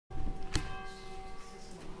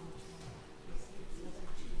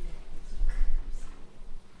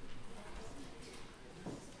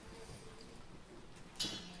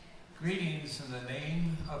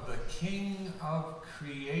King of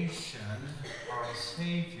creation, our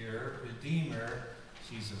Savior, Redeemer,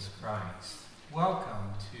 Jesus Christ.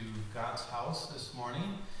 Welcome to God's house this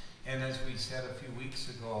morning, and as we said a few weeks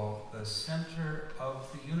ago, the center of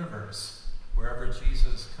the universe. Wherever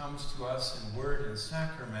Jesus comes to us in word and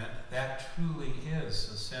sacrament, that truly is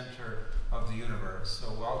the center of the universe.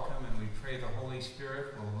 So welcome, and we pray the Holy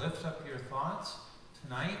Spirit will lift up your thoughts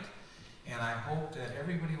tonight. And I hope that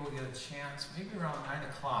everybody will get a chance, maybe around 9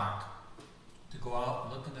 o'clock, to go out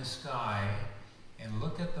and look in the sky and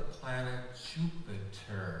look at the planet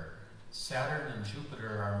Jupiter. Saturn and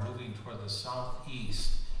Jupiter are moving toward the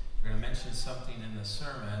southeast. We're going to mention something in the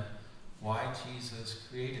sermon, why Jesus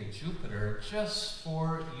created Jupiter just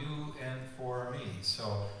for you and for me.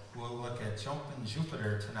 So we'll look at jumping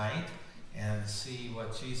Jupiter tonight and see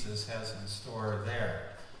what Jesus has in store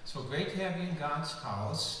there. So great to have you in God's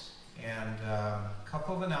house. And a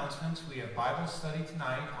couple of announcements. We have Bible study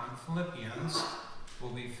tonight on Philippians.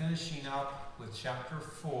 We'll be finishing up with chapter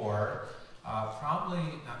 4.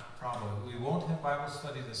 We won't have Bible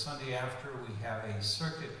study the Sunday after. We have a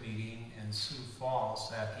circuit meeting in Sioux Falls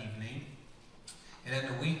that evening. And then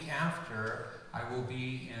the week after, I will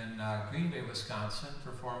be in Green Bay, Wisconsin,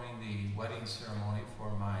 performing the wedding ceremony for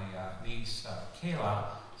my niece, Kayla.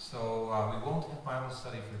 So we won't have Bible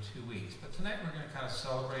study for 2 weeks. But tonight we're going to kind of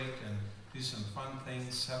celebrate and do some fun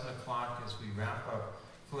things, 7 o'clock as we wrap up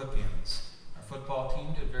Philippians. Our football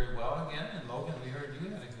team did very well again. And Logan, we heard you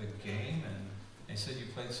had a good game. And they said you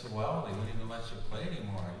played so well, they wouldn't even let you play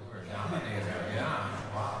anymore. You were a dominator.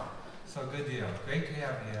 Yeah, wow. So good deal. Great to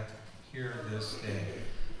have you here this day.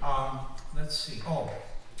 Let's see. Oh,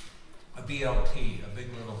 a BLT, a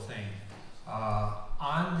big little thing.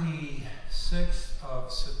 On the 6th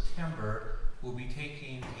of September, we'll be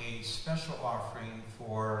taking a special offering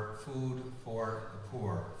for Food for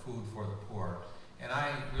the Poor. And I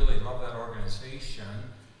really love that organization,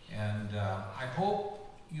 and I hope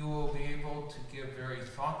you will be able to give very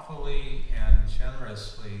thoughtfully and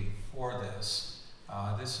generously for this.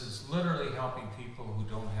 This is literally helping people who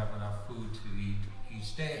don't have enough food to eat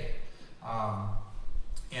each day.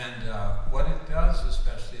 What it does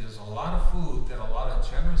especially is a lot of food that a lot of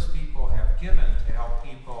generous people have given to help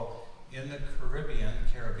people in the Caribbean,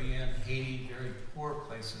 Haiti, very poor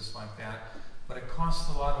places like that. But it costs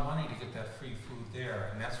a lot of money to get that free food there,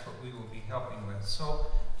 and that's what we will be helping with. So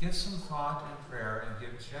give some thought and prayer and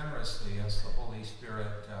give generously as the Holy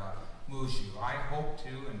Spirit moves you. I hope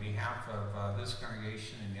to, in behalf of this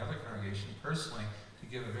congregation and the other congregation personally, to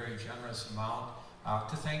give a very generous amount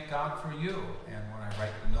to thank God for you. And when I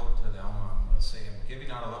write the note to them, I'm going to say I'm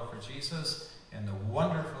giving out of love for Jesus and the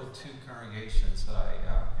wonderful 2 congregations that I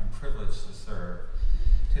am privileged to serve.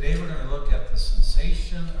 Today we're going to look at the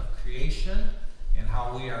sensation of creation and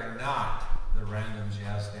how we are not the random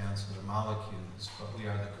jazz dance of the molecules, but we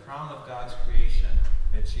are the crown of God's creation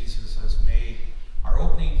that Jesus has made. Our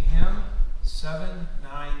opening hymn,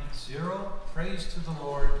 790, Praise to the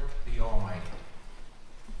Lord, the Almighty.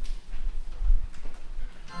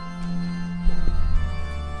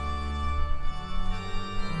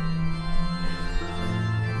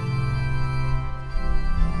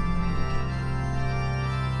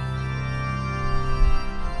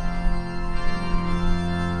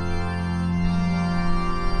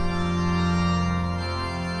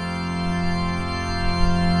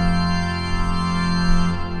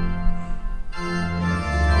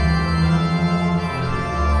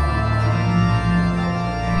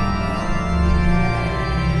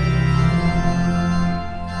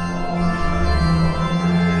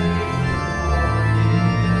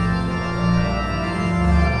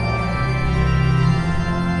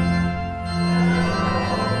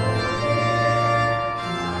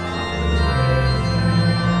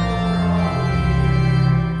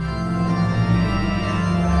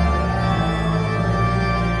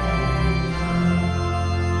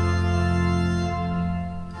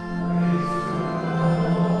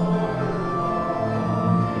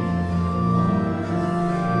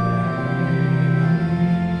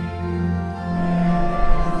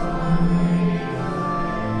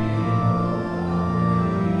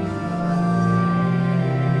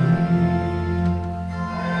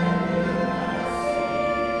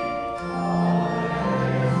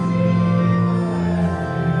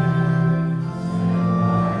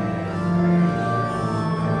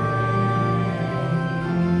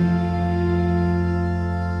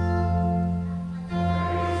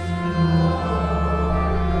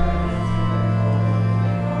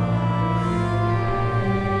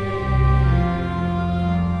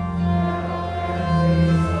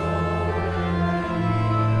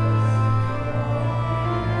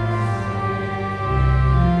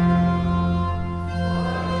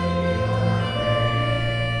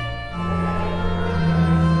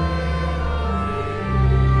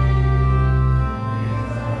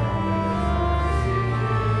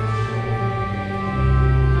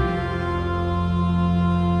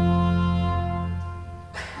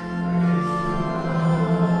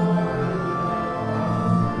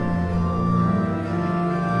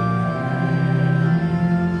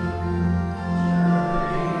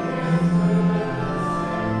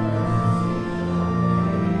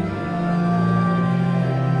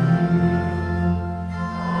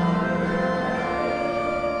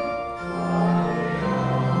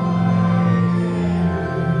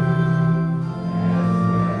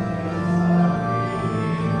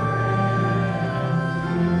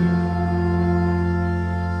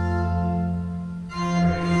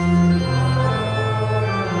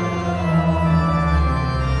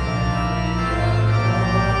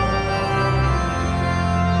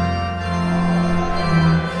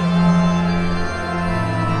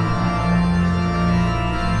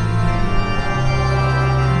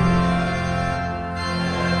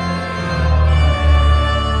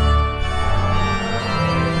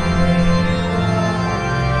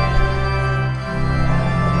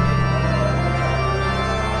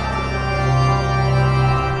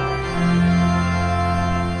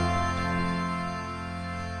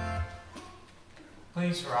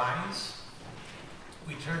 please rise?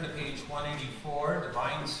 We turn to page 184,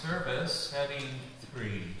 Divine Service, heading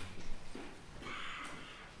 3.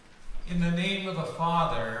 In the name of the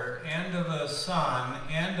Father, and of the Son,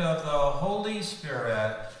 and of the Holy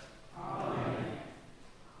Spirit. Amen.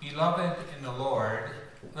 Beloved in the Lord,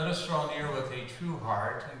 let us draw near with a true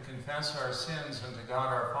heart and confess our sins unto God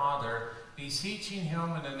our Father, beseeching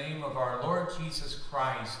him in the name of our Lord Jesus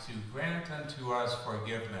Christ to grant unto us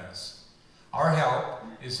forgiveness. Our help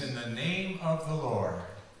is in the name of the Lord,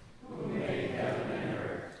 who made heaven and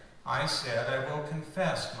earth. I said, I will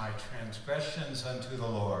confess my transgressions unto the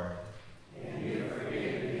Lord. And you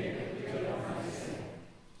forgave the iniquity of my sin.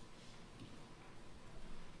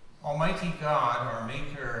 Almighty God, our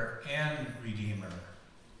Maker and Redeemer,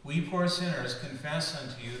 we poor sinners confess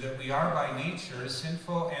unto you that we are by nature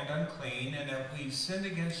sinful and unclean, and that we've sinned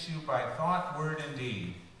against you by thought, word, and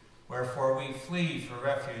deed. Wherefore we flee for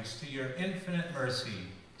refuge to your infinite mercy,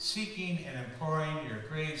 seeking and imploring your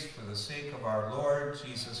grace for the sake of our Lord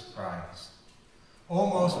Jesus Christ. O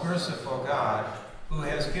most merciful God, who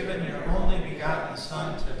has given your only begotten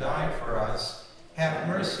Son to die for us, have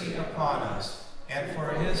mercy upon us, and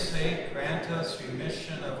for his sake grant us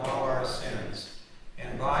remission of all our sins.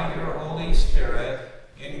 And by your Holy Spirit,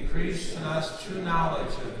 increase in us true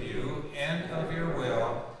knowledge of you and of your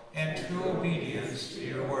will, and true obedience to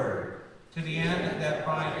your word, to the end that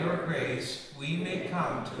by your grace we may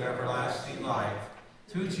come to everlasting life.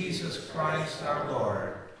 Through Jesus Christ our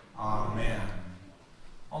Lord. Amen.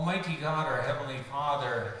 Almighty God, our Heavenly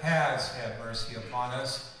Father, has had mercy upon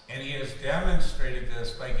us, and he has demonstrated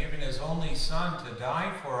this by giving his only Son to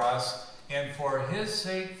die for us, and for his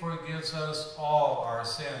sake forgives us all our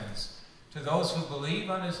sins. To those who believe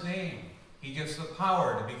on his name, he gives the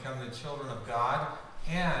power to become the children of God,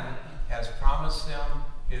 and has promised them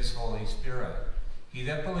his Holy Spirit. He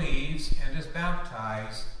that believes and is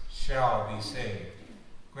baptized shall be saved.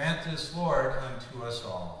 Grant this, Lord, unto us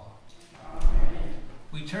all. Amen.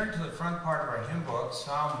 We turn to the front part of our hymn book,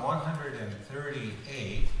 Psalm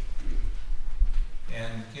 138,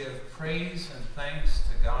 and give praise and thanks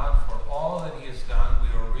to God for all that he has done.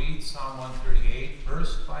 We will read Psalm 138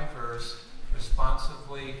 verse by verse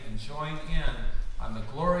responsively and join in on the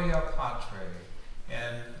Gloria Patri.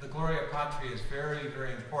 And the Gloria Patri is very,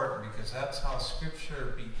 very important because that's how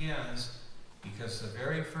Scripture begins, because the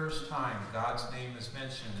very first time God's name is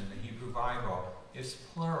mentioned in the Hebrew Bible, it's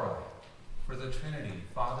plural for the Trinity,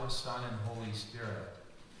 Father, Son, and Holy Spirit.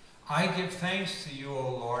 I give thanks to you, O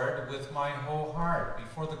Lord, with my whole heart.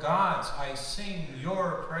 Before the gods I sing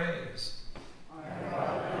your praise. I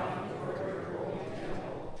bow down before your holy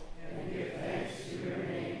temple and give thanks to your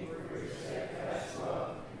name for your steadfast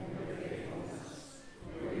love and your faithfulness.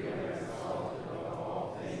 For you have exalted above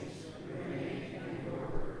all things your name and your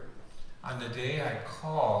word. On the day I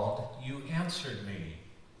called, you answered me.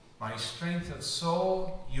 My strength of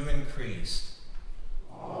soul you increased.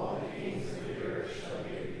 All the kings of the earth shall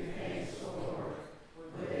give you thanks, O Lord,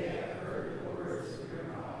 for they have heard the words of your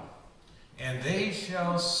mouth. And they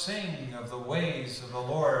shall sing of the ways of the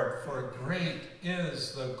Lord, for great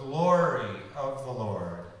is the glory of the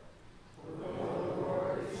Lord. For though the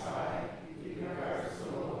Lord is high, he regards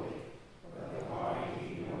the lowly, but the haughty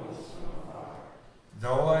he knows from afar.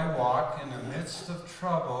 Though I walk in the midst of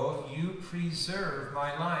trouble, you preserve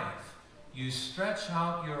my life. You stretch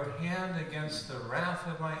out your hand against the wrath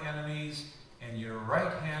of my enemies, and your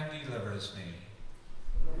right hand delivers me.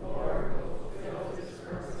 The Lord will fulfill his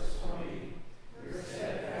purpose for me. Your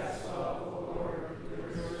steadfast love, O Lord,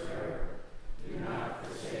 endures forever. Do not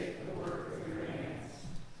forsake the work of your hands.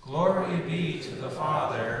 Glory be to the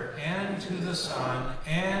Father, and to the Son,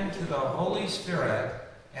 and to the Holy Spirit,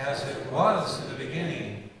 as it was in the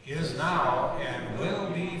beginning, is now, and will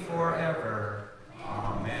be forever.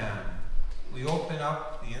 Amen. We open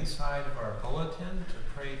up the inside of our bulletin to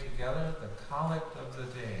pray together the collect of the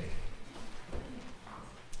day.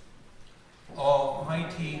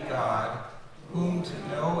 Almighty God, whom to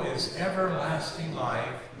know is everlasting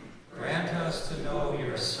life, grant us to know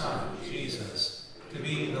your Son, Jesus, to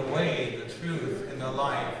be the way, the truth, and the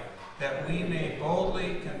life, that we may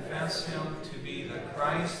boldly confess him to be the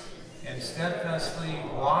Christ and steadfastly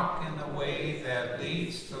walk in the way that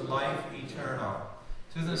leads to life eternal.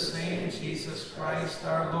 To the same Jesus Christ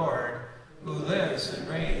our Lord, who lives and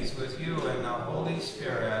reigns with you in the Holy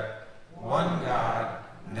Spirit, one God,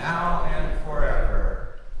 now and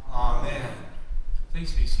forever. Amen.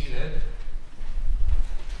 Please be seated.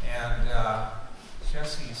 And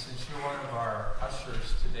Jesse, since you're one of our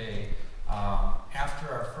ushers today, after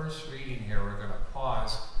our first reading here, we're going to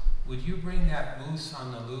pause. Would you bring that moose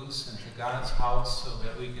on the loose into God's house so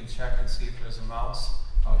that we can check and see if there's a mouse?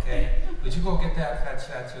 Okay? Would you go get that, fetch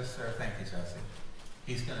that just there? Thank you, Jesse.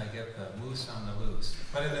 He's going to get the moose on the loose.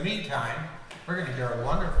 But in the meantime, we're going to hear a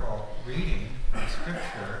wonderful reading from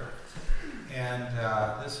Scripture. And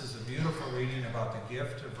this is a beautiful reading about the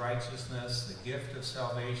gift of righteousness, the gift of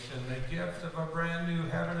salvation, the gift of a brand new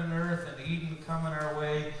heaven and earth and Eden coming our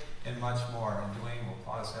way, and much more. And Dwayne will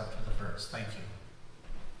pause after the verse. Thank you.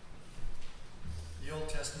 The Old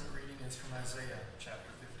Testament reading is from Isaiah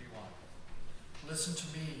chapter 51. Listen to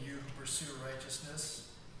me, you who pursue righteousness,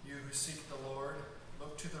 you who seek the Lord.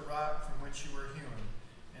 Look to the rock from which you were hewn,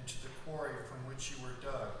 and to the quarry from which you were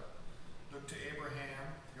dug. Look to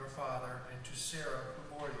Abraham, your father, and to Sarah,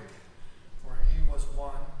 who bore you. For he was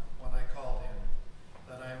one when I called him,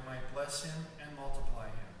 that I might bless him and multiply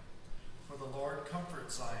him. For the Lord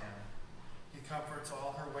comforts Zion. He comforts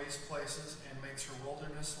all her waste places and makes her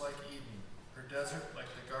wilderness like Eden, her desert like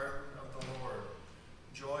the garden of the Lord.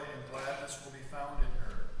 Joy and gladness will be found in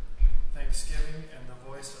her, thanksgiving and the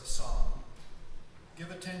voice of song. Give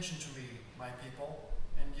attention to me, my people,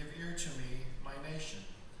 and give ear to me, my nation.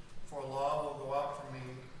 For law will go out from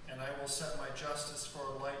me, and I will set my justice for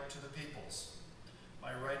a light to the peoples.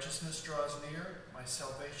 My righteousness draws near, my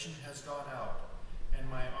salvation has gone out, and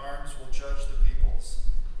my arms will judge the peoples.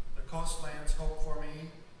 The coastlands hope for me,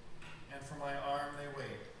 and for my arm they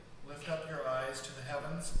wait. Lift up your eyes to the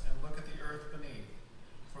heavens, and look at the earth beneath.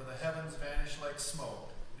 For the heavens vanish like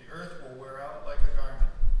smoke, the earth will wear out like a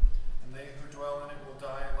garment, and they who dwell in it will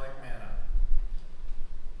die like manna.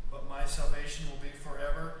 But my salvation will be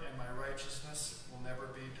forever, and my righteousness will never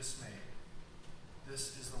be dismayed.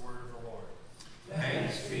 This is the word of the Lord.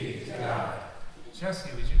 Thanks be to God. Jesse,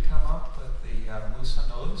 would you come up with the moose on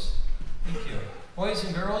the loose? Thank you. Boys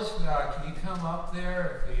and girls, can you come up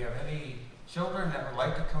there? If we have any children that would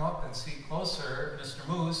like to come up and see closer, Mr.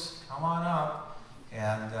 Moose, come on up.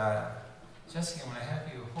 And Jesse, I'm going to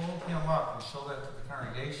have you hold him up and show that to the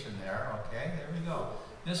congregation there. Okay, there we go.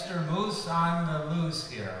 Mr. Moose on the loose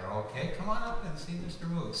here. Okay, come on up and see Mr.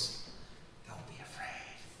 Moose. Don't be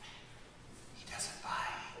afraid. He doesn't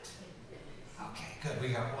bite. Okay, good.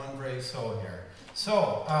 We got one brave soul here.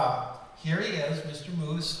 So, here he is, Mr.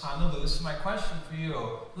 Moose on the loose. My question for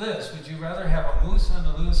you, Liz, would you rather have a moose on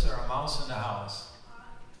the loose or a mouse in the house?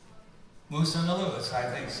 Moose on the loose, I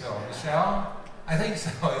think so. Michelle? I think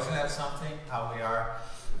so. Isn't that something? How we are.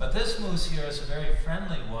 But this moose here is a very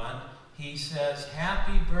friendly one. He says,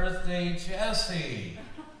 "Happy birthday, Jesse."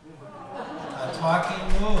 A talking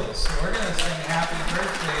moose. So we're going to sing happy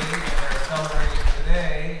birthday, and they're celebrating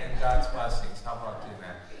today, and God's blessings. How about you,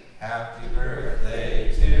 man? Happy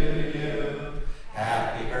birthday to you.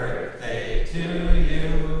 Happy birthday to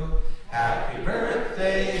you. Happy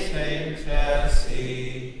birthday, St.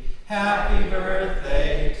 Jesse. Happy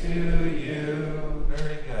birthday to you.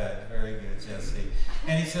 Very good, Jesse.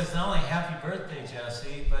 And he says not only happy birthday,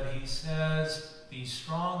 Jesse, but he says, be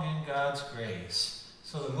strong in God's grace.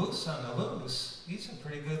 So the moose on the loose, he's a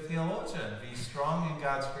pretty good theologian. Be strong in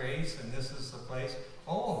God's grace, and this is the place.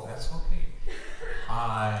 Oh, that's okay.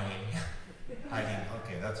 Hiding.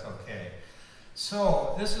 Okay, that's okay.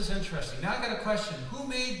 So this is interesting. Now I got a question. Who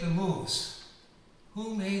made the moose?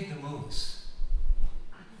 Who made the moose?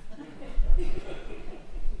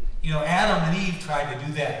 You know, Adam and Eve tried to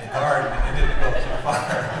do that in the garden and it didn't go too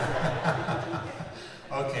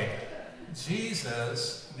far. Okay,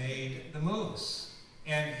 Jesus made the moose.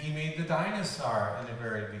 And he made the dinosaur in the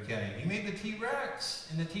very beginning. He made the T-Rex.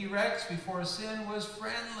 And the T-Rex before sin was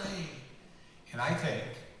friendly. And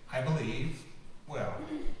I believe, well,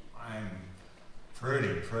 I'm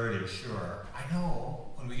pretty sure. I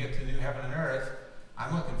know when we get to new heaven and earth,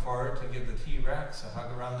 I'm looking forward to give the T-Rex a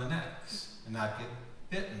hug around the necks and not get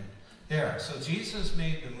bitten. There. So Jesus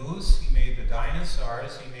made the moose, he made the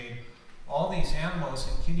dinosaurs, he made all these animals.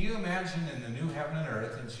 And can you imagine in the new heaven and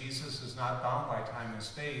earth, and Jesus is not bound by time and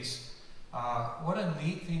space, what a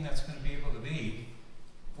neat thing that's going to be able to be,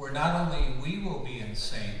 where not only we will be in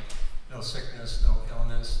sync, no sickness, no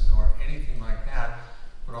illness, nor anything like that,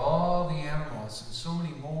 but all the animals and so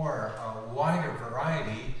many more, a wider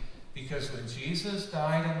variety, because when Jesus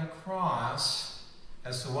died on the cross,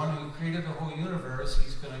 as the one who created the whole universe,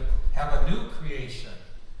 he's going to have a new creation.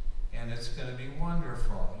 And it's going to be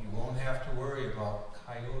wonderful. You won't have to worry about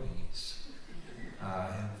coyotes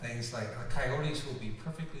and things like that. Coyotes will be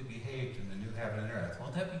perfectly behaved in the new heaven and earth.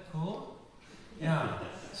 Won't that be cool? Yeah.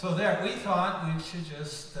 So there, we thought we should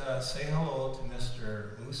just say hello to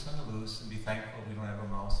Mr. Moose on the Loose and be thankful we don't have a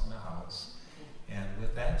mouse in the house. And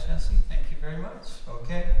with that, Jesse, thank you very much.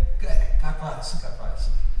 Okay? Good. God bless. God bless.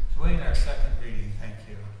 Dwayne, our second reading. Thank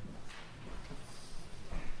you.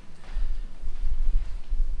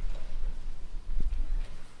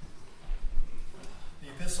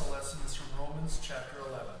 Romans chapter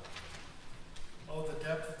 11. Oh, the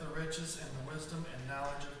depth of the riches and the wisdom and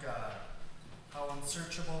knowledge of God! How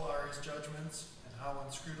unsearchable are his judgments, and how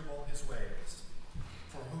inscrutable his ways.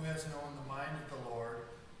 For who has known the mind of the Lord,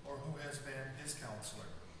 or who has been his counselor?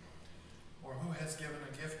 Or who has given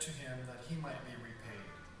a gift to him that he might be repaid?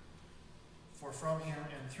 For from him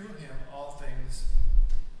and through him all things,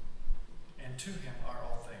 and to him are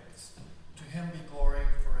all things. To him be glory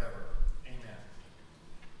forever. Amen.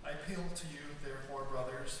 I appeal to you, therefore,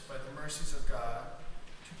 brothers, by the mercies of God,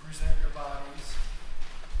 to present your bodies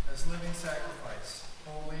as living sacrifice,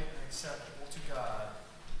 holy and acceptable to God,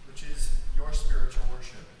 which is your spiritual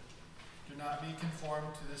worship. Do not be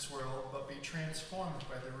conformed to this world, but be transformed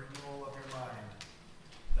by the renewal of your mind,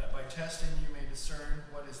 that by testing you may discern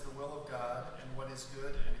what is the will of God, and what is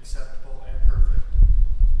good and acceptable and perfect.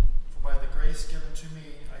 For by the grace given to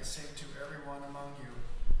me, I say to everyone among you,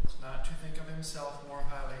 not to think of himself more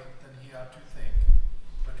highly than he ought to think,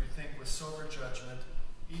 but to think with sober judgment,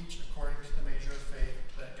 each according to the measure of faith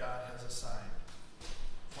that God has assigned.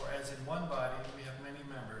 For as in one body we have many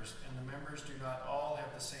members, and the members do not all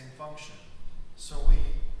have the same function, so we,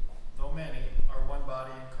 though many, are one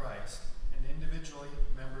body in Christ, and individually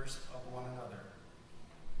members of one another.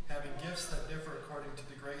 Having gifts that differ according to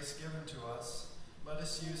the grace given to us, let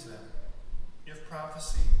us use them. If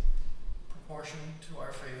prophecy, proportion to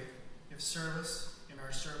our faith; if service, in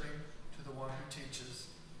our serving to the one who teaches,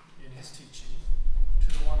 in his teaching;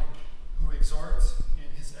 to the one who exhorts,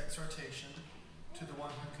 in his exhortation; to the one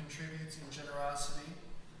who contributes in generosity;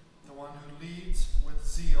 the one who leads with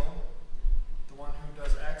zeal; the one who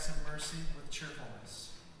does acts of mercy with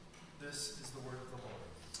cheerfulness. This is the word of the Lord.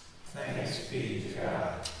 Thanks be to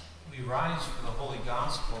God. We rise for the Holy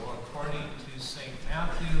Gospel according to St.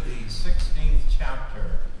 Matthew, the 16th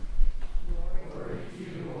chapter. Glory to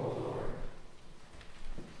you, O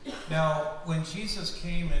Lord. Now, when Jesus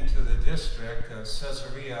came into the district of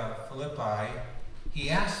Caesarea Philippi, he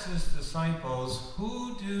asked his disciples,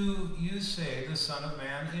 "Who do you say the Son of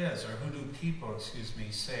Man is?" Or who do people,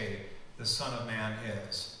 say the Son of Man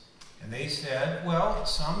is? And they said, "Well,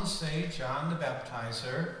 some say John the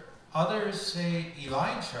Baptizer, others say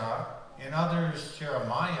Elijah, and others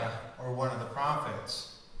Jeremiah or one of the prophets."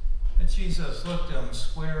 But Jesus looked them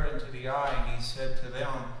square into the eye, and he said to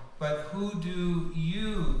them, "But who do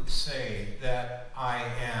you say that I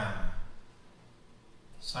am?"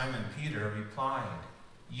 Simon Peter replied,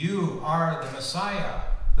 "You are the Messiah,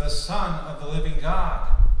 the Son of the living God."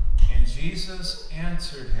 And Jesus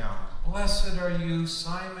answered him, "Blessed are you,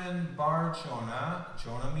 Simon Bar-Jonah,"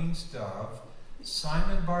 Jonah means dove,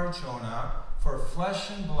 "Simon Bar-Jonah, for flesh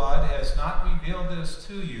and blood has not revealed this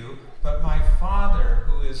to you, but my Father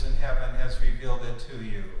who is in heaven has revealed it to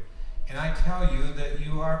you. And I tell you that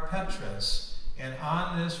you are Petrus, and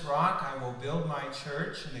on this rock I will build my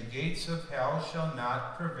church, and the gates of hell shall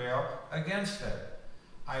not prevail against it.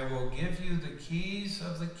 I will give you the keys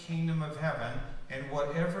of the kingdom of heaven, and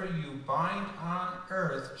whatever you bind on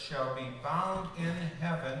earth shall be bound in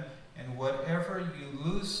heaven, and whatever you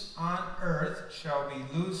loose on earth shall be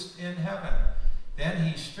loosed in heaven." Then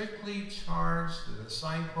he strictly charged the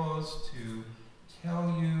disciples to tell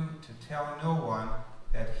no one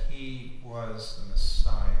that he was the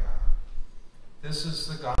Messiah. This is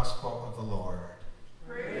the gospel of the Lord.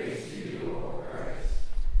 Praise to you, O Christ.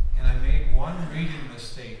 And I made one reading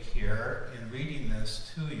mistake here in reading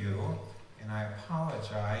this to you, and I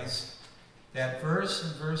apologize. That verse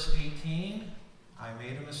in verse 18, I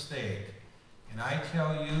made a mistake. And I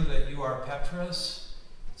tell you that you are Petrus.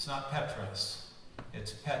 It's not Petrus.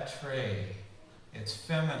 It's Petre. It's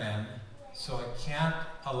feminine, so it can't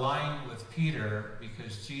align with Peter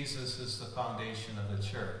because Jesus is the foundation of the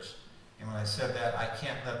church. And when I said that, I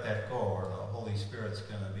can't let that go, or the Holy Spirit's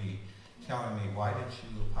going to be telling me, "Why did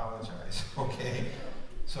you apologize?" Okay?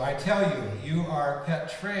 So I tell you, you are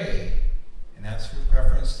Petre. And that's with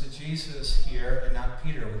reference to Jesus here, and not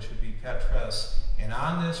Peter, which would be Petrus. "And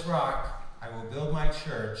on this rock I will build my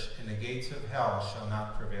church, and the gates of hell shall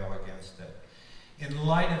not prevail against it." In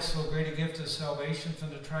light of so great a gift of salvation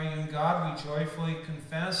from the triune God, we joyfully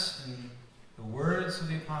confess in the words of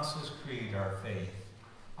the Apostles' Creed our faith.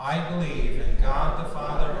 "I believe in God the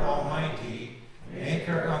Father Almighty,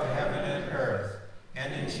 maker of heaven and earth,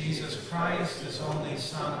 and in Jesus Christ, his only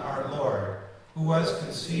Son, our Lord, who was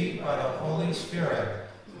conceived by the Holy Spirit,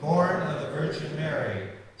 born of the Virgin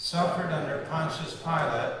Mary, suffered under Pontius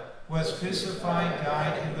Pilate, was crucified,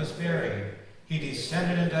 died, and was buried. He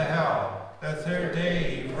descended into hell. The third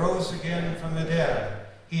day he rose again from the dead.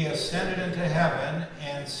 He ascended into heaven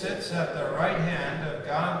and sits at the right hand of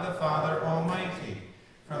God the Father Almighty.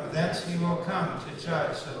 From thence he will come to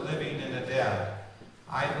judge the living and the dead.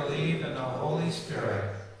 I believe in the Holy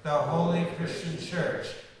Spirit, the holy Christian church,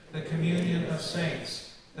 the communion of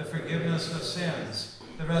saints, the forgiveness of sins,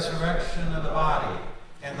 the resurrection of the body,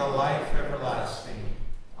 and the life everlasting.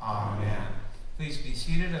 Amen. Please be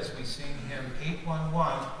seated as we sing hymn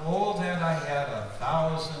 811, Oh, that I had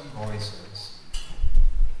 1,000 voices.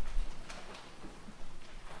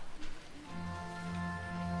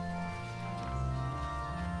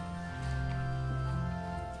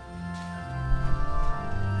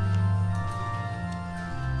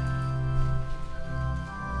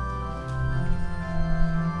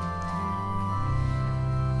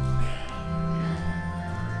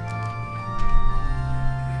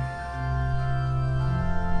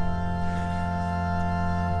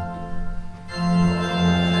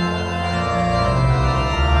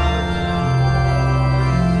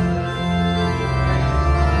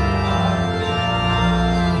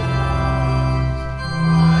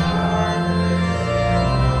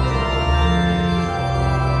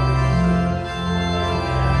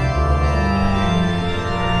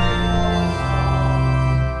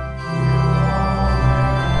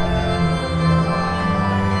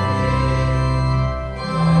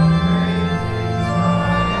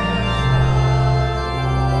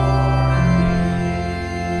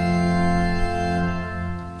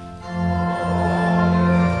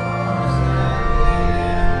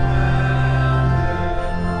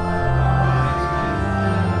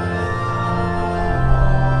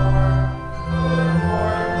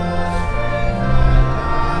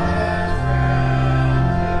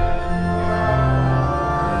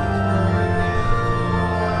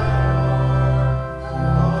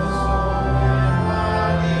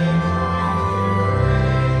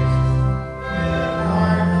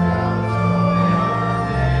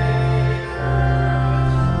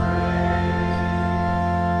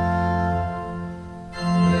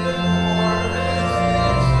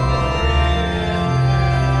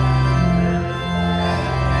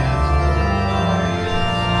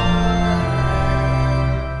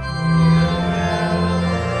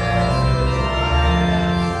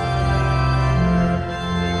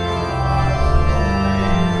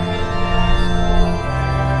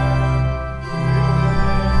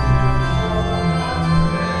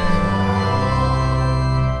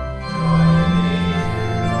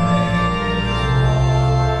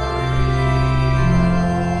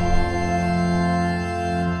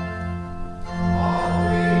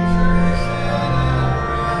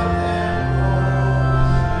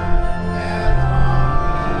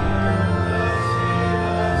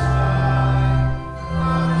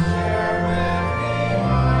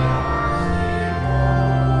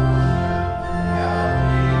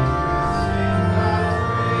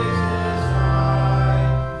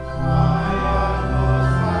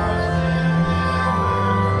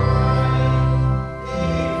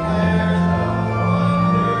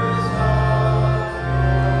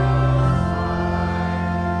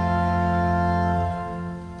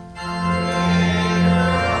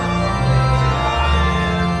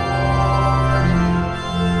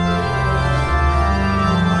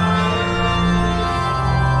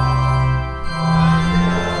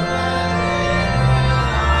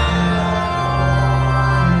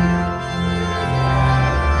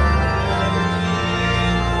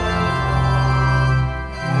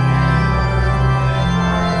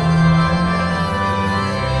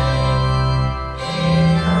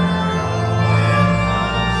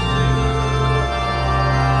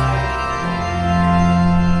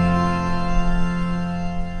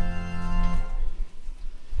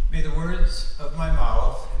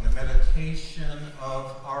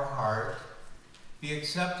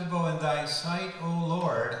 Acceptable in thy sight, O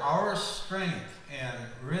Lord, our strength and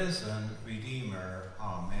risen Redeemer.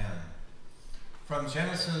 Amen. From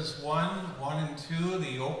Genesis 1 and 2,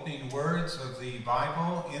 the opening words of the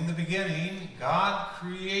Bible, in the beginning, God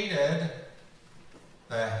created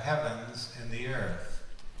the heavens and the earth.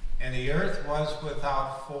 And the earth was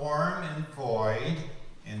without form and void,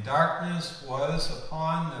 and darkness was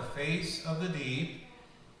upon the face of the deep,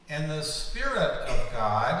 and the Spirit of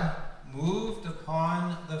God moved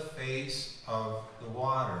upon the face of the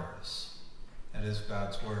waters. That is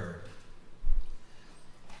God's word.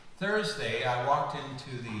 Thursday, I walked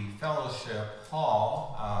into the fellowship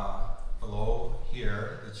hall below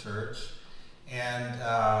here, the church, and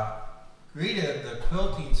greeted the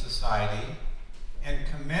quilting society and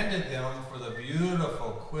commended them for the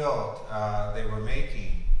beautiful quilt they were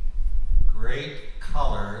making. Great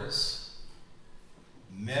colors,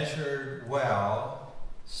 measured well,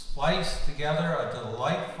 spliced together a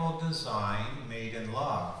delightful design made in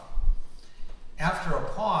love. After a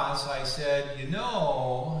pause, because I said, you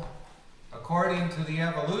know, according to the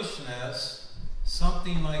evolutionists,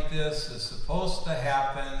 something like this is supposed to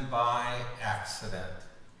happen by accident.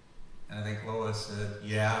 And I think Lois said,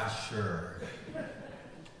 yeah, sure.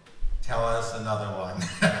 Tell us another one.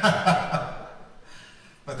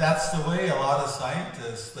 But that's the way a lot of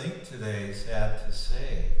scientists think today, sad to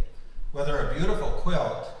say. Whether a beautiful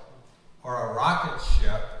quilt, or a rocket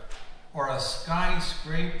ship, or a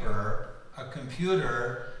skyscraper, a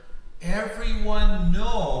computer, everyone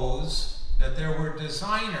knows that there were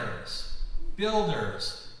designers,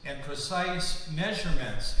 builders, and precise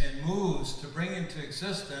measurements and moves to bring into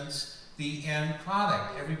existence the end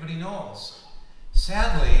product. Everybody knows.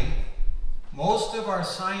 Sadly, most of our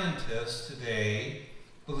scientists today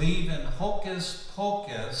believe in hocus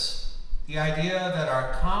pocus, the idea that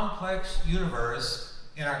our complex universe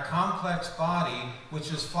and our complex body,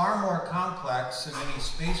 which is far more complex than any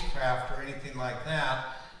spacecraft or anything like that,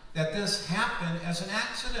 that this happened as an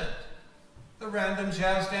accident. The random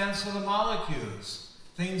jazz dance of the molecules,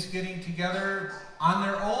 things getting together on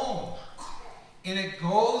their own. And it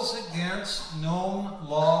goes against known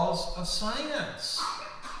laws of science.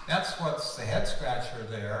 That's what's the head scratcher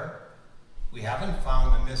there. We haven't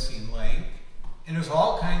found the missing link. And there's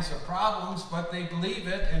all kinds of problems, but they believe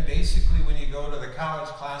it. And basically when you go to the college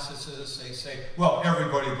classes, they say, well,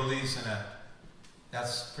 everybody believes in it.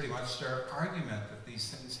 That's pretty much their argument, that these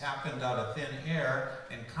things happened out of thin air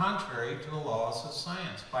and contrary to the laws of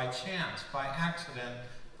science, by chance, by accident,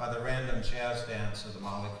 by the random jazz dance of the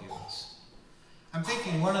molecules. I'm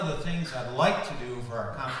thinking one of the things I'd like to do for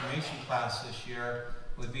our confirmation class this year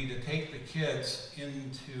would be to take the kids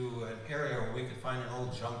into an area where we could find an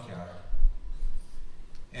old junkyard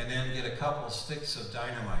and then get a couple sticks of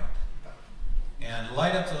dynamite and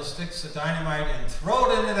light up those sticks of dynamite and throw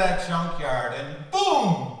it into that junkyard, and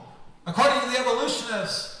boom! According to the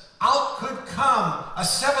evolutionists, out could come a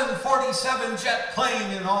 747 jet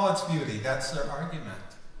plane in all its beauty. That's their argument.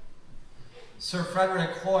 Sir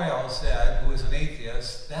Frederick Hoyle said, who is an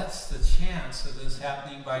atheist, that's the chance of this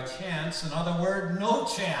happening by chance. In other words, no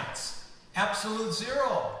chance. Absolute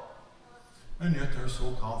zero. And yet they're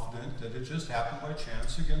so confident that it just happened by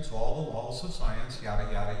chance against all the laws of science,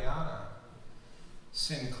 yada, yada, yada.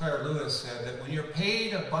 Sinclair Lewis said that when you're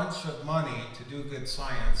paid a bunch of money to do good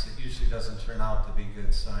science, it usually doesn't turn out to be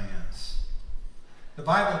good science. The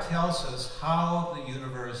Bible tells us how the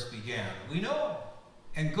universe began. We know.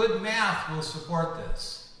 And good math will support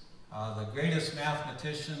this. The greatest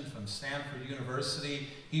mathematician from Stanford University,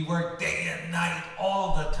 he worked day and night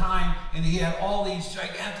all the time, and he had all these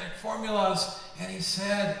gigantic formulas, and he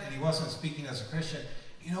said, and he wasn't speaking as a Christian,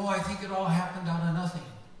 you know, I think it all happened out of nothing.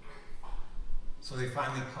 So they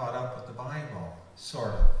finally caught up with the Bible,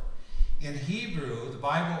 sort of. In Hebrew, the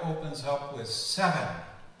Bible opens up with 7,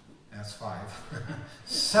 that's 5,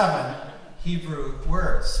 7 Hebrew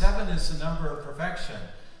words. 7 is the number of perfection.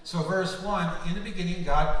 So verse 1, in the beginning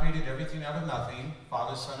God created everything out of nothing,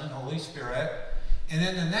 Father, Son, and Holy Spirit. And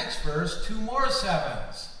then the next verse, 2 more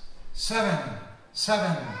 7s. 7,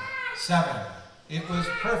 7, 7. It was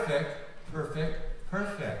perfect, perfect,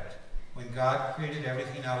 perfect when God created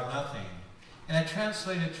everything out of nothing. And I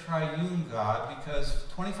translated triune God because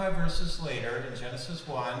 25 verses later in Genesis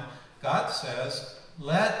 1, God says,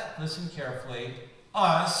 let, listen carefully,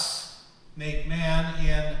 us make man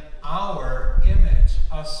in our image.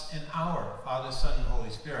 Us in our Father, Son, and Holy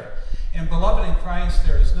Spirit. And beloved in Christ,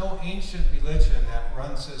 there is no ancient religion that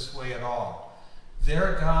runs this way at all.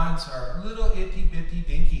 Their gods are little itty-bitty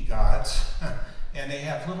dinky gods, and they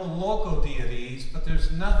have little local deities, but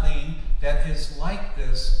there's nothing that is like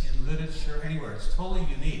this in literature anywhere. It's totally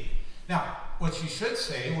unique. Now, what you should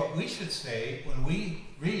say, what we should say, when we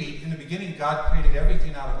read, in the beginning God created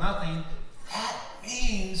everything out of nothing, that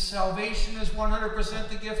means salvation is 100%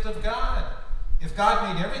 the gift of God. If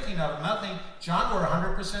God made everything out of nothing, John were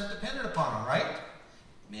 100% dependent upon him, right?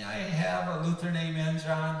 May I have a Lutheran amen,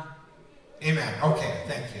 John? Amen. Okay,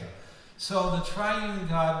 thank you. So the triune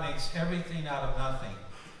God makes everything out of nothing.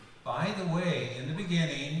 By the way, in the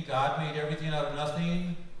beginning, God made everything out of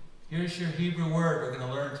nothing. Here's your Hebrew word we're going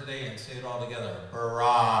to learn today and say it all together.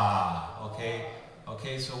 Bara. Okay?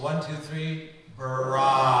 Okay, so 1, 2, 3.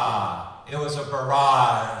 Bara. It was a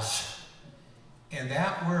barrage. And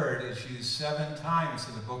that word is used 7 times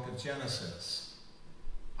in the book of Genesis.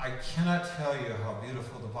 I cannot tell you how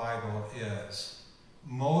beautiful the Bible is.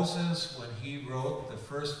 Moses, when he wrote the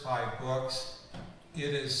first 5 books,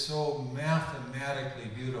 it is so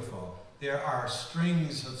mathematically beautiful. There are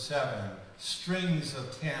strings of 7, strings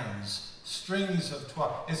of 10s, strings of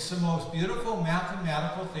 12. It's the most beautiful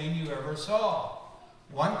mathematical thing you ever saw.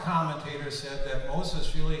 One commentator said that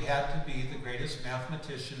Moses really had to be the greatest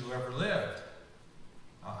mathematician who ever lived.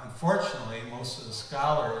 Unfortunately, most of the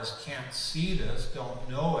scholars can't see this, don't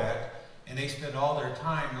know it, and they spend all their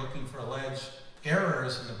time looking for alleged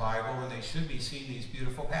errors in the Bible when they should be seeing these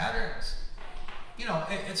beautiful patterns. You know,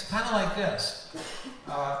 it's kind of like this.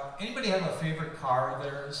 Anybody have a favorite car of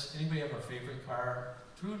theirs? Anybody have a favorite car?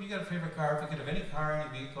 Drew, you got a favorite car? If you could have any car,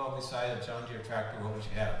 any vehicle besides a John Deere tractor, what would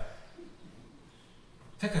you have?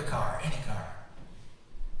 Pick a car, any car.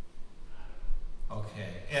 Okay,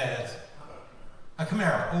 yeah, it's a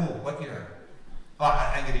Camaro. Oh, what year? Oh,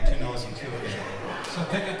 I'm getting too nosy too. Okay. So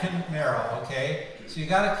pick a Camaro, okay? So you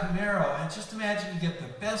got a Camaro, and just imagine you get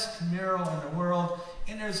the best Camaro in the world,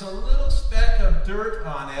 and there's a little speck of dirt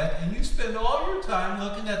on it, and you spend all your time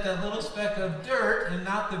looking at that little speck of dirt and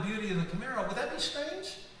not the beauty of the Camaro. Would that be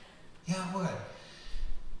strange? Yeah, it would.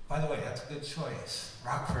 By the way, that's a good choice.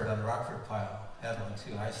 Rockford on the Rockford pile. Had one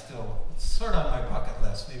too. It's sort of on my bucket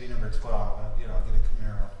list, maybe number 12. I'll get a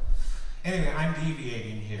Camaro. Anyway, I'm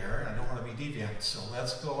deviating here, and I don't want to be deviant, so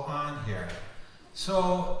let's go on here.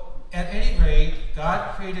 So, at any rate,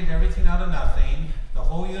 God created everything out of nothing, the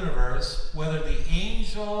whole universe, whether the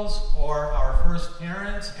angels or our first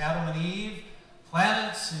parents, Adam and Eve,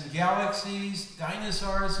 planets and galaxies,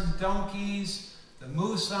 dinosaurs and donkeys, the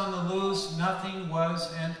moose on the loose, nothing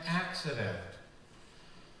was an accident.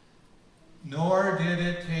 Nor did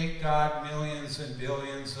it take God millions and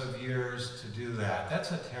billions of years to do that.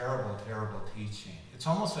 That's a terrible, terrible teaching. It's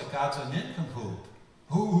almost like God's a nincompoop.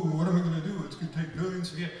 Oh, what am I going to do? It's going to take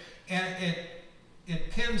billions of years. And it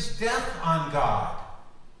pins death on God.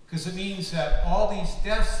 Because it means that all these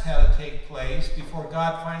deaths had to take place before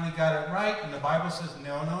God finally got it right. And the Bible says,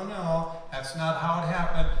 no, that's not how it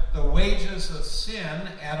happened. The wages of sin,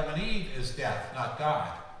 Adam and Eve, is death, not God.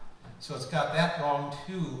 So it's got that wrong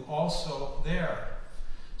too, also there.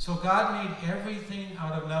 So God made everything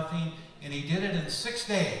out of nothing, and he did it in 6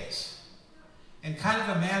 days. And kind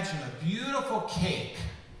of imagine a beautiful cake,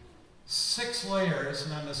 6 layers,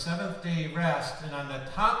 and on the 7th day rest, and on the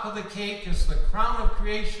top of the cake is the crown of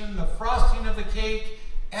creation, the frosting of the cake,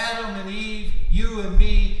 Adam and Eve, you and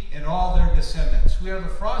me, and all their descendants. We are the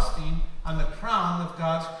frosting on the crown of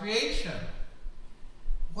God's creation.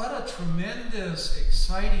 What a tremendous,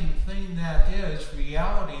 exciting thing that is,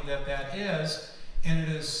 reality that is, and it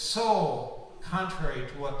is so contrary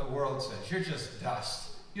to what the world says. You're just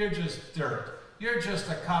dust. You're just dirt. You're just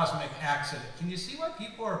a cosmic accident. Can you see why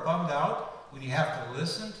people are bummed out when you have to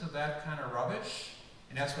listen to that kind of rubbish?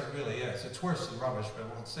 And that's what it really is. It's worse than rubbish, but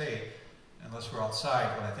I won't say, unless we're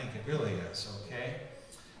outside, what I think it really is, okay?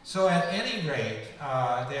 So at any rate,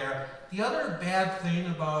 the other bad thing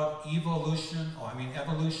about evolution,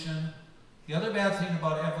 the other bad thing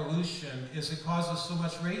about evolution is it causes so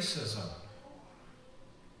much racism.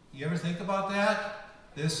 You ever think about that?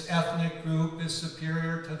 This ethnic group is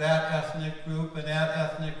superior to that ethnic group and that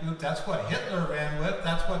ethnic group. That's what Hitler ran with.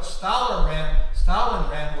 That's what Stalin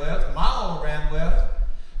ran with, Mao ran with.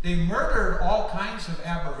 They murdered all kinds of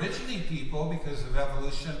Aborigine people because of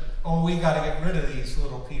evolution. Oh, we got to get rid of these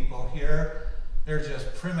little people here. They're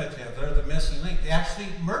just primitive. They're the missing link. They actually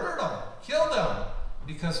murdered them, killed them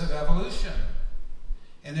because of evolution.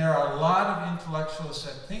 And there are a lot of intellectuals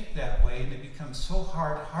that think that way, and they become so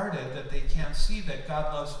hard-hearted that they can't see that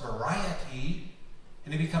God loves variety,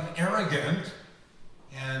 and they become arrogant,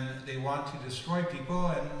 and they want to destroy people,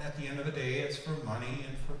 and at the end of the day, it's for money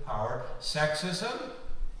and for power. Sexism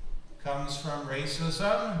comes from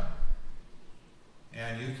racism,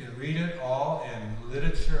 and you can read it all in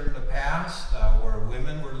literature in the past where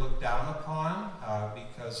women were looked down upon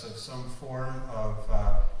because of some form of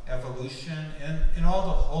evolution, and all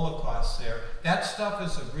the Holocaust there. That stuff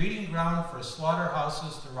is a breeding ground for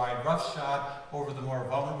slaughterhouses to ride roughshod over the more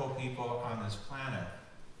vulnerable people on this planet.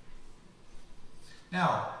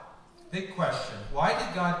 Now, big question. Why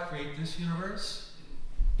did God create this universe?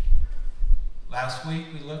 Last week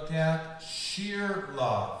we looked at sheer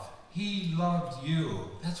love. He loved you.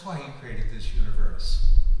 That's why he created this universe.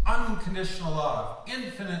 Unconditional love,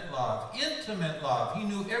 infinite love, intimate love. He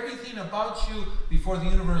knew everything about you before the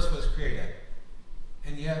universe was created.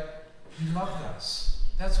 And yet, he loved us.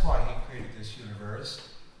 That's why he created this universe.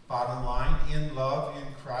 Bottom line, in love in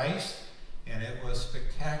Christ, and it was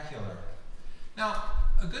spectacular. Now,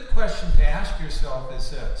 a good question to ask yourself is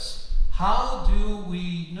this. How do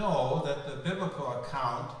we know that the biblical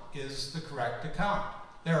account is the correct account?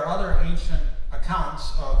 There are other ancient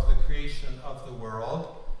accounts of the creation of the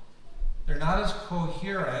world. They're not as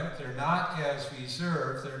coherent, they're not as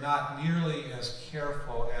reserved, they're not nearly as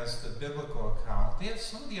careful as the biblical account. They have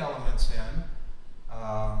some of the elements in,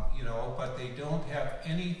 but they don't have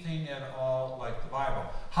anything at all like the Bible.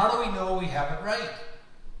 How do we know we have it right?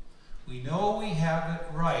 We know we have it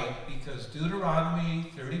right because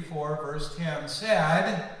Deuteronomy 34 verse 10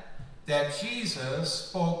 said that Jesus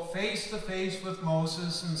spoke face to face with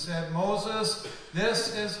Moses and said, Moses,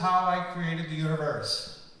 this is how I created the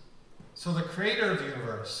universe. So the creator of the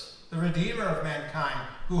universe, the redeemer of mankind,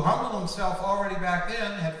 who humbled himself already back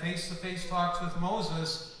then, had face-to-face talks with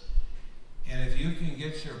Moses. And if you can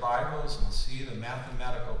get your Bibles and see the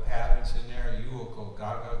mathematical patterns in there, you will go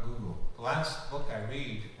gaga Google. The last book I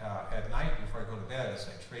read at night before I go to bed is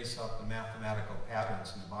I trace out the mathematical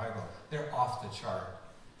patterns in the Bible. They're off the chart.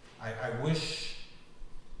 I wish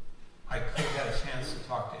I could have had a chance to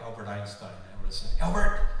talk to Albert Einstein. I would have said,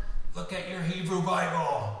 Albert, look at your Hebrew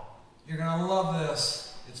Bible. You're going to love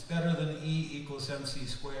this. It's better than E equals MC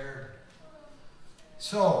squared.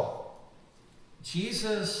 So,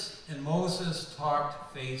 Jesus and Moses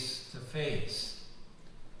talked face to face.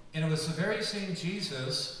 And it was the very same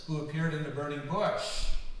Jesus who appeared in the burning bush,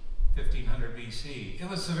 1500 BC. It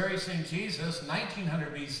was the very same Jesus,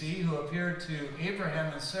 1900 BC, who appeared to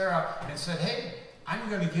Abraham and Sarah and said, hey, I'm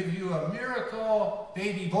going to give you a miracle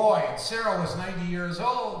baby boy. And Sarah was 90 years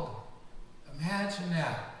old. Imagine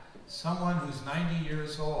that. Someone who's 90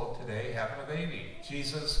 years old today having a baby.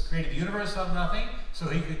 Jesus created the universe out of nothing so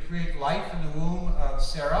he could create life in the womb of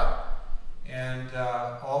Sarah. And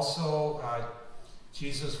also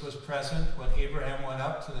Jesus was present when Abraham went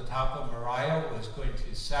up to the top of Moriah, was going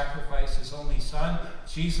to sacrifice his only son.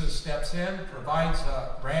 Jesus steps in, provides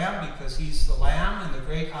a ram because he's the Lamb and the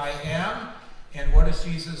great I am. And what does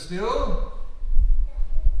Jesus do?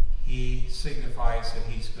 He signifies that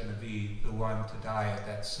he's going to be the one to die at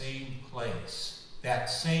that same place, that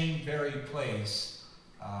same very place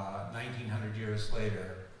 1900 years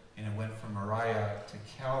later. And it went from Moriah to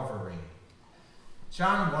Calvary.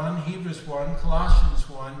 John 1, Hebrews 1, Colossians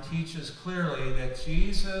 1 teaches clearly that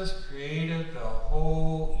Jesus created the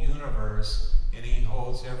whole universe and he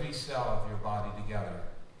holds every cell of your body together.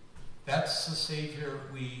 That's the Savior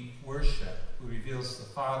we worship, who reveals the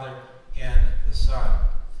Father and the Son.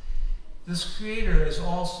 This Creator is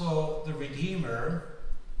also the Redeemer,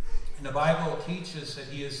 and the Bible teaches that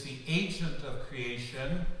he is the agent of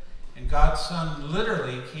creation, and God's Son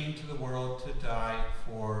literally came to the world to die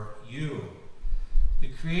for you. The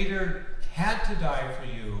Creator had to die for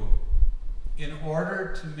you in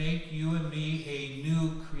order to make you and me a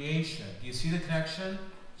new creation. Do you see the connection?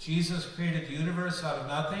 Jesus created the universe out of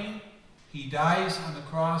nothing. He dies on the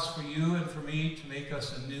cross for you and for me to make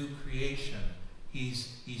us a new creation.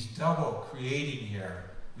 He's double creating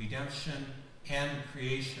here, redemption and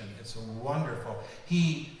creation. It's wonderful.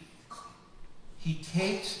 He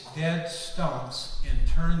takes dead stumps and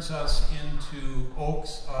turns us into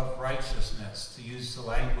oaks of righteousness, to use the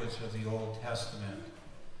language of the Old Testament.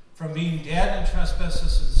 From being dead in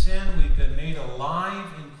trespasses and sin, we've been made alive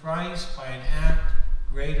in Christ by an act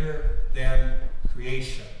greater than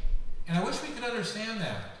creation. And I wish we could understand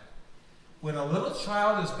that. When a little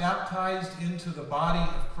child is baptized into the body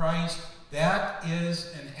of Christ, that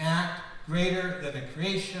is an act greater than the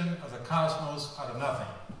creation of the cosmos out of nothing.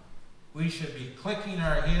 We should be clicking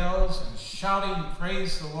our heels and shouting,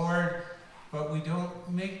 praise the Lord, but we don't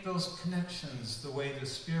make those connections the way the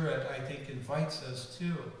Spirit, I think, invites us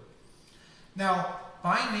to. Now,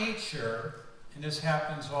 by nature, and this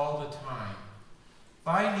happens all the time,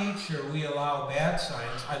 by nature we allow bad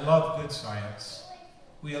science. I love good science.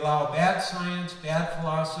 We allow bad science, bad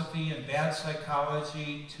philosophy, and bad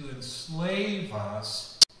psychology to enslave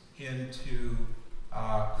us into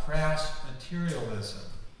crass materialism.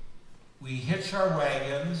 We hitch our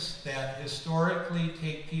wagons that historically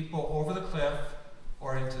take people over the cliff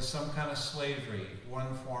or into some kind of slavery,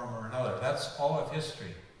 one form or another. That's all of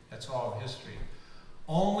history. That's all of history.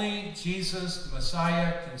 Only Jesus, the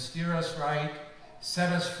Messiah, can steer us right,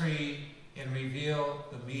 set us free, and reveal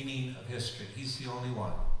the meaning of history. He's the only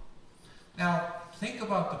one. Now, think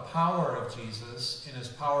about the power of Jesus and his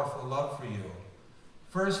powerful love for you.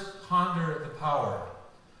 First, ponder the power.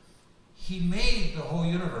 He made the whole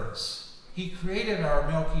universe. He created our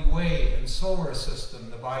Milky Way and solar system,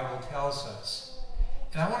 the Bible tells us.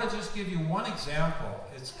 And I want to just give you one example.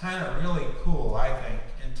 It's kind of really cool, I think.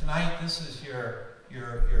 And tonight, this is your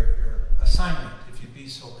assignment, if you'd be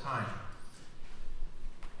so kind.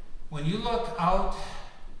 When you look out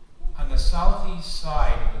on the southeast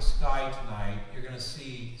side of the sky tonight, you're going to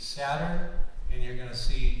see Saturn and you're going to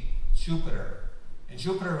see Jupiter. And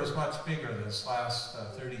Jupiter was much bigger this last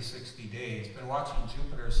 30, 60 days. Been watching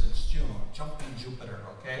Jupiter since June. Jumping Jupiter,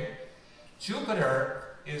 okay?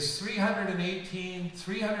 Jupiter is 319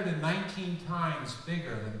 times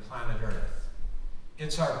bigger than planet Earth.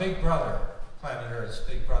 It's our big brother, planet Earth's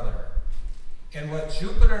big brother. And what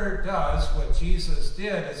Jupiter does, what Jesus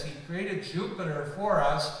did, is he created Jupiter for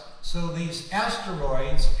us so these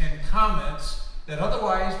asteroids and comets that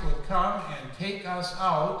otherwise would come and take us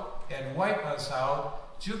out and wipe us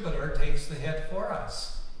out, Jupiter takes the hit for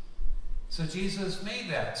us. So Jesus made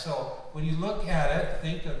that. So when you look at it,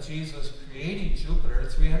 think of Jesus creating Jupiter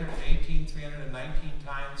 319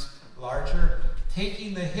 times larger,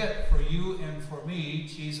 taking the hit for you and for me.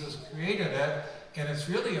 Jesus created it, and it's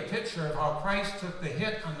really a picture of how Christ took the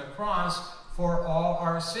hit on the cross for all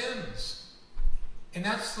our sins. And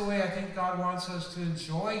that's the way I think God wants us to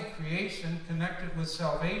enjoy creation, connected with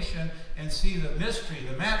salvation, and see the mystery,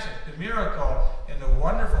 the magic, the miracle, and the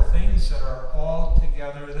wonderful things that are all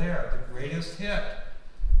together there. The greatest hit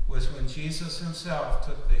was when Jesus himself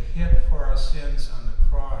took the hit for our sins on the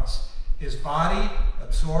cross. His body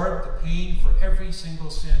absorbed the pain for every single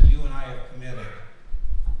sin you and I have committed.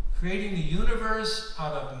 Creating the universe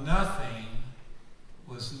out of nothing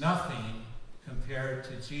was nothing compared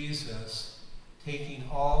to Jesus taking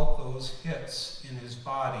all those hits in his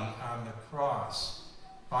body on the cross.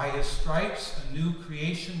 By his stripes, a new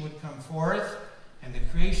creation would come forth, and the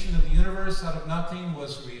creation of the universe out of nothing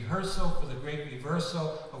was a rehearsal for the great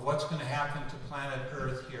reversal of what's going to happen to planet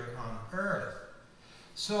Earth here on Earth.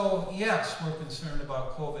 So, yes, we're concerned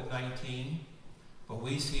about COVID-19, but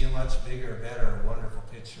we see a much bigger, better, wonderful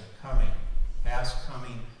picture coming, fast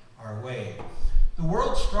coming our way. The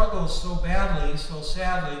world struggles so badly, so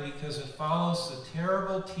sadly, because it follows the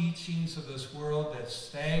terrible teachings of this world that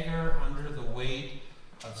stagger under the weight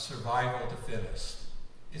of survival of the fittest.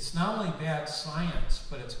 It's not only bad science,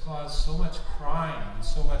 but it's caused so much crime and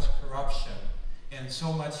so much corruption and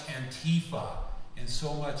so much Antifa and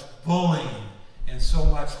so much bullying and so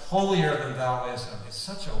much holier-than-thouism. It's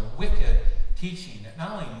such a wicked teaching that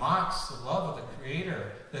not only mocks the love of the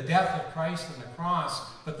Creator, the death of Christ on the cross,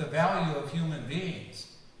 but the value of human beings.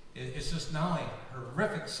 It's just not only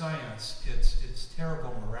horrific science, it's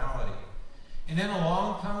terrible morality. And then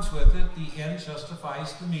along comes with it, the end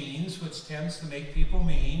justifies the means, which tends to make people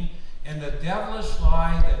mean, and the devilish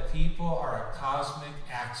lie that people are a cosmic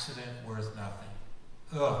accident worth nothing.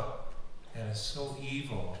 Ugh, that is so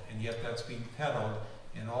evil, and yet that's being peddled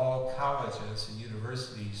in all colleges and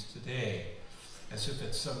universities today, as if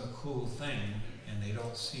it's some cool thing, and they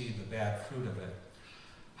don't see the bad fruit of it.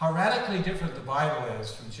 How radically different the Bible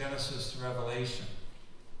is from Genesis to Revelation.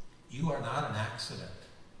 You are not an accident.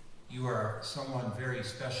 You are someone very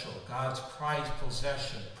special, God's prized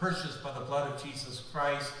possession, purchased by the blood of Jesus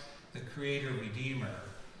Christ, the Creator Redeemer.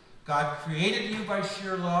 God created you by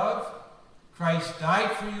sheer love. Christ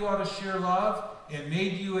died for you out of sheer love and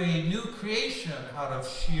made you a new creation out of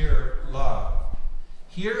sheer love.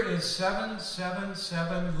 Here is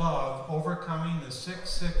 777 love overcoming the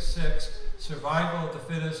 666 survival of the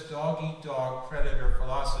fittest, dog-eat-dog predator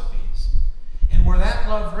philosophies. And where that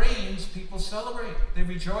love reigns, people celebrate, they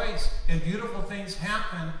rejoice, and beautiful things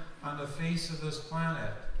happen on the face of this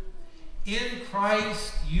planet. In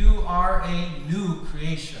Christ, you are a new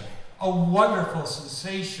creation, a wonderful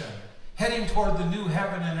sensation, heading toward the new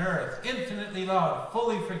heaven and earth, infinitely loved,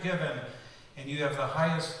 fully forgiven, and you have the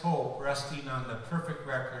highest hope resting on the perfect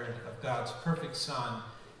record of God's perfect Son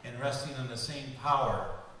and resting on the same power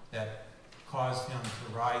that caused him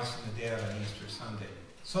to rise from the dead on Easter Sunday.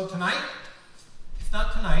 So tonight, if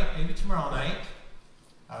not tonight, maybe tomorrow night,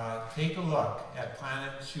 take a look at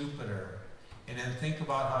planet Jupiter and then think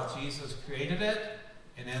about how Jesus created it,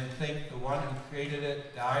 and then think the one who created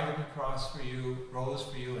it died on the cross for you, rose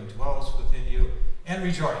for you, and dwells within you, and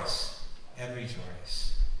rejoice, and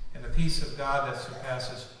rejoice. And the peace of God that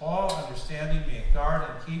surpasses all understanding may guard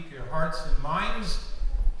and keep your hearts and minds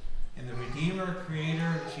in the Redeemer,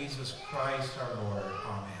 Creator, Jesus Christ our Lord.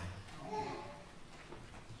 Amen.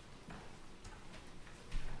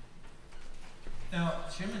 Now,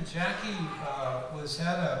 Jim and Jackie, was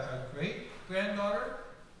that a great-granddaughter?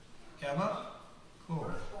 Emma?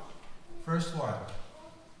 Cool. First one.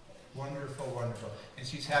 Wonderful, wonderful. And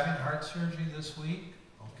she's having heart surgery this week?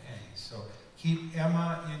 Okay, so keep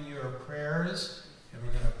Emma in your prayers, and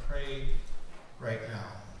we're going to pray right now.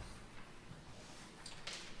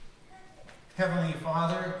 Heavenly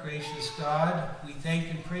Father, gracious God, we thank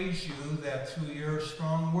and praise you that through your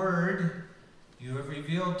strong word, you have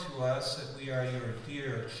revealed to us that we are your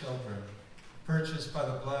dear children, purchased by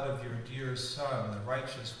the blood of your dear Son, the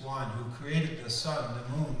righteous one who created the sun,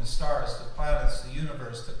 the moon, the stars, the planets, the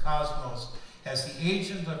universe, the cosmos, As the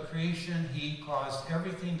agent of creation, he caused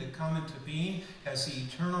everything to come into being as the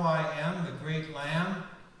eternal I am, the great Lamb,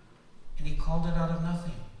 and he called it out of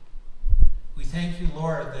nothing. We thank you,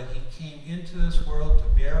 Lord, that he came into this world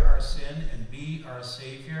to bear our sin and be our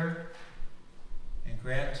Savior, and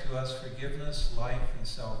grant to us forgiveness, life, and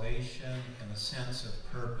salvation, and a sense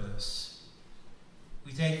of purpose.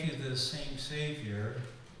 We thank you that the same Savior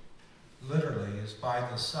literally is by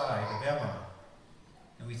the side of Emma.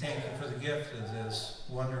 And we thank you for the gift of this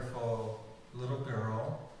wonderful little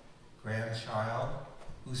girl, grandchild,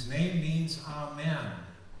 whose name means Amen.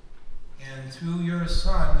 And through your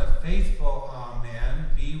Son, the faithful Amen,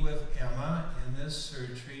 be with Emma in this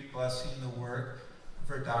surgery, blessing the work of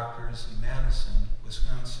her doctors in Madison,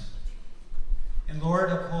 Wisconsin. And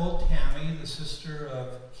Lord, uphold Tammy, the sister of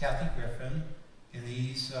Kathy Griffin, in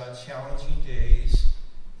these challenging days,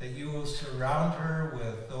 that you will surround her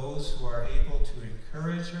with those who are able to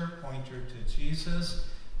encourage her, point her to Jesus,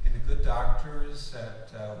 and the good doctors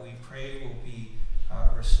that we pray will be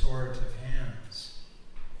restorative hands.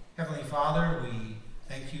 Heavenly Father, we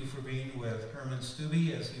thank you for being with Herman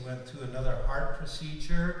Stubbe as he went through another heart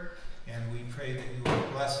procedure, and we pray that you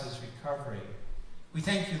will bless his recovery. We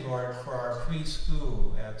thank you, Lord, for our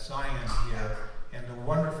preschool at Zion here and the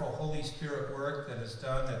wonderful Holy Spirit work that is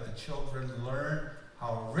done, that the children learn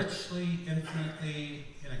how richly, infinitely,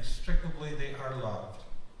 inextricably they are loved.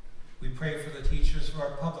 We pray for the teachers of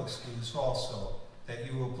our public schools also, that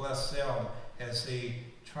you will bless them as they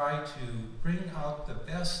try to bring out the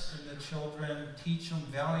best in the children, teach them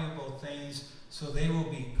valuable things so they will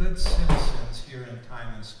be good citizens here in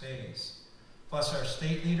time and space. Bless our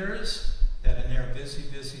state leaders, that in their busy,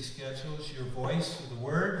 busy schedules, your voice through the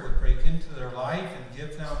word would break into their life and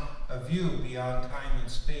give them a view beyond time and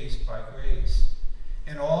space by grace.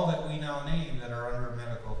 And all that we now name that are under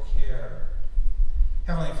medical care.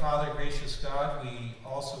 Heavenly Father, gracious God, we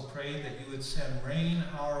also pray that you would send rain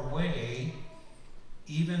our way,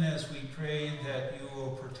 even as we pray that you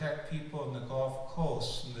will protect people in the Gulf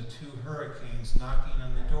Coast from the two hurricanes knocking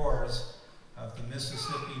on the doors of the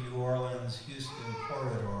Mississippi, New Orleans, Houston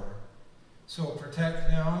corridor. So protect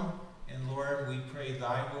them, and Lord, we pray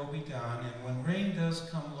thy will be done. And when rain does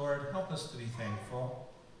come, Lord, help us to be thankful.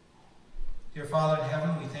 Dear Father in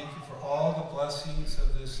heaven, we thank you for all the blessings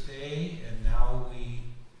of this day, and now we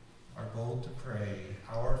are bold to pray.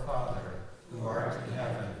 Our Father, who art in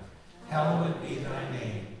heaven, hallowed be thy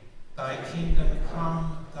name. Thy kingdom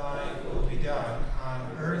come, thy will be done,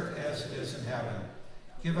 on earth as it is in heaven.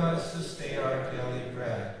 Give us this day our daily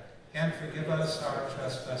bread, and forgive us our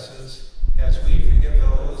trespasses, as we forgive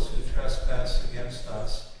those who trespass against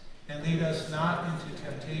us. And lead us not into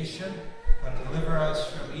temptation, but deliver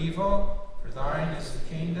us from evil. For thine is the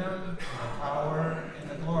kingdom, and the power, and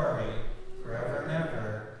the glory, forever and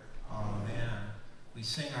ever. Amen. We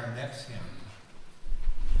sing our next hymn.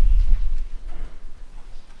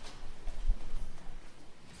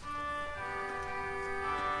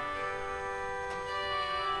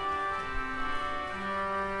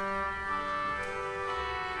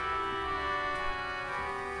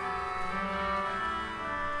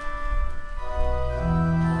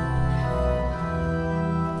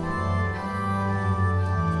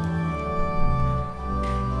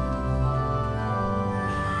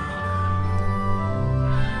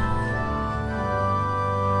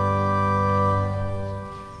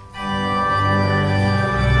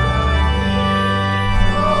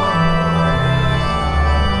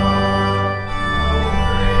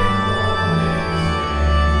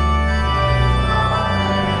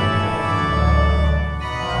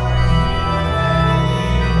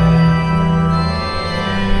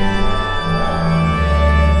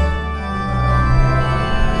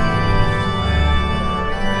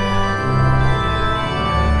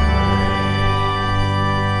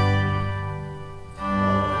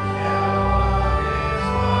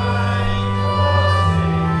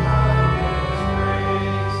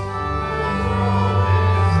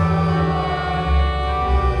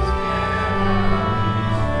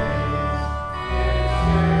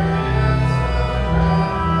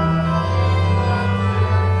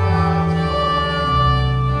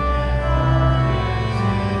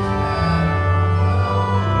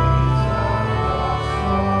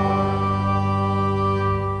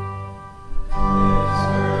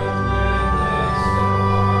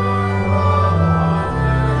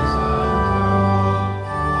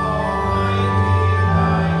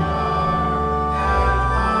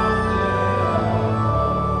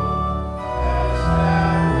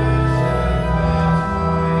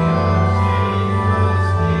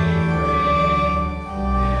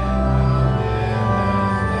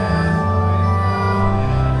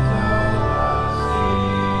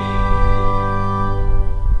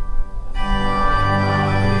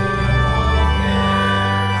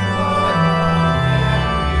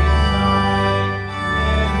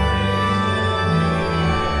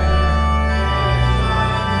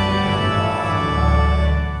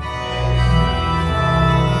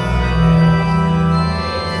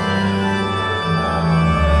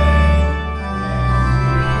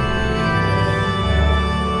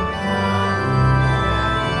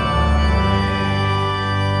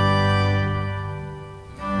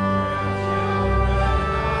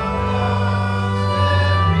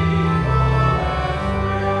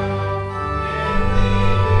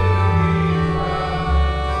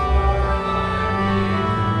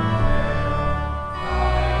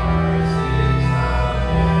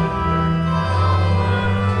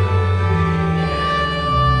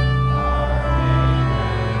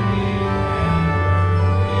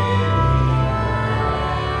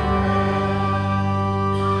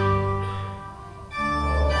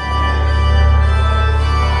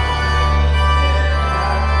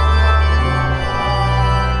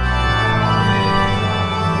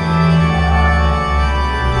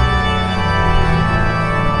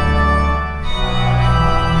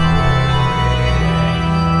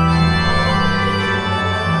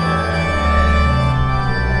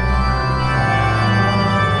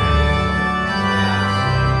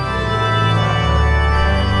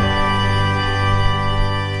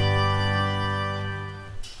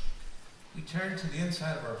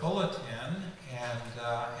 bulletin, and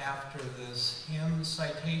after this hymn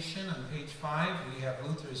citation on page 5, we have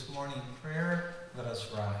Luther's morning prayer. Let us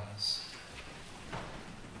rise.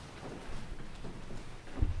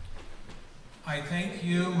 I thank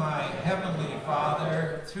you, my heavenly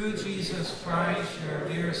Father, through Jesus Christ, your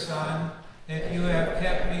dear Son, that you have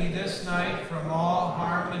kept me this night from all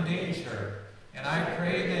harm and danger. And I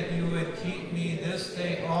pray that you would keep me this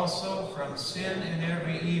day also from sin and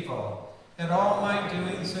every evil, that all my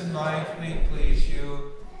doings in life may please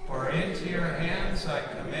you. For into your hands I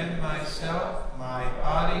commend myself, my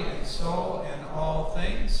body and soul, and all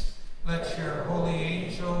things. Let your holy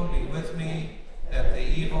angel be with me, that the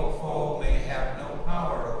evil foe may have no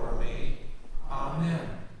power over me. Amen.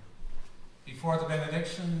 Before the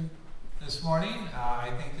benediction this morning,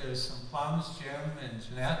 I think there's some plums. Jim and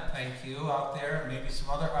Jeanette, thank you out there. Maybe some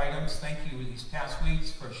other items. Thank you these past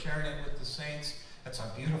weeks for sharing it with the saints. That's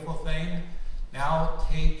a beautiful thing. Now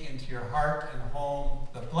take into your heart and home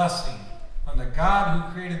the blessing from the God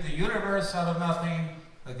who created the universe out of nothing,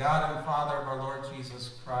 the God and Father of our Lord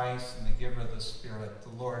Jesus Christ, and the giver of the Spirit. The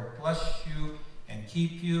Lord bless you and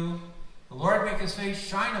keep you. The Lord make his face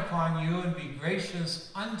shine upon you and be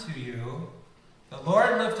gracious unto you. The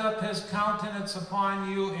Lord lift up his countenance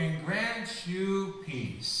upon you and grant you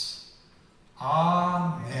peace.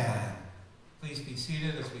 Amen. Please be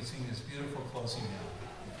seated as we sing this beautiful closing hymn.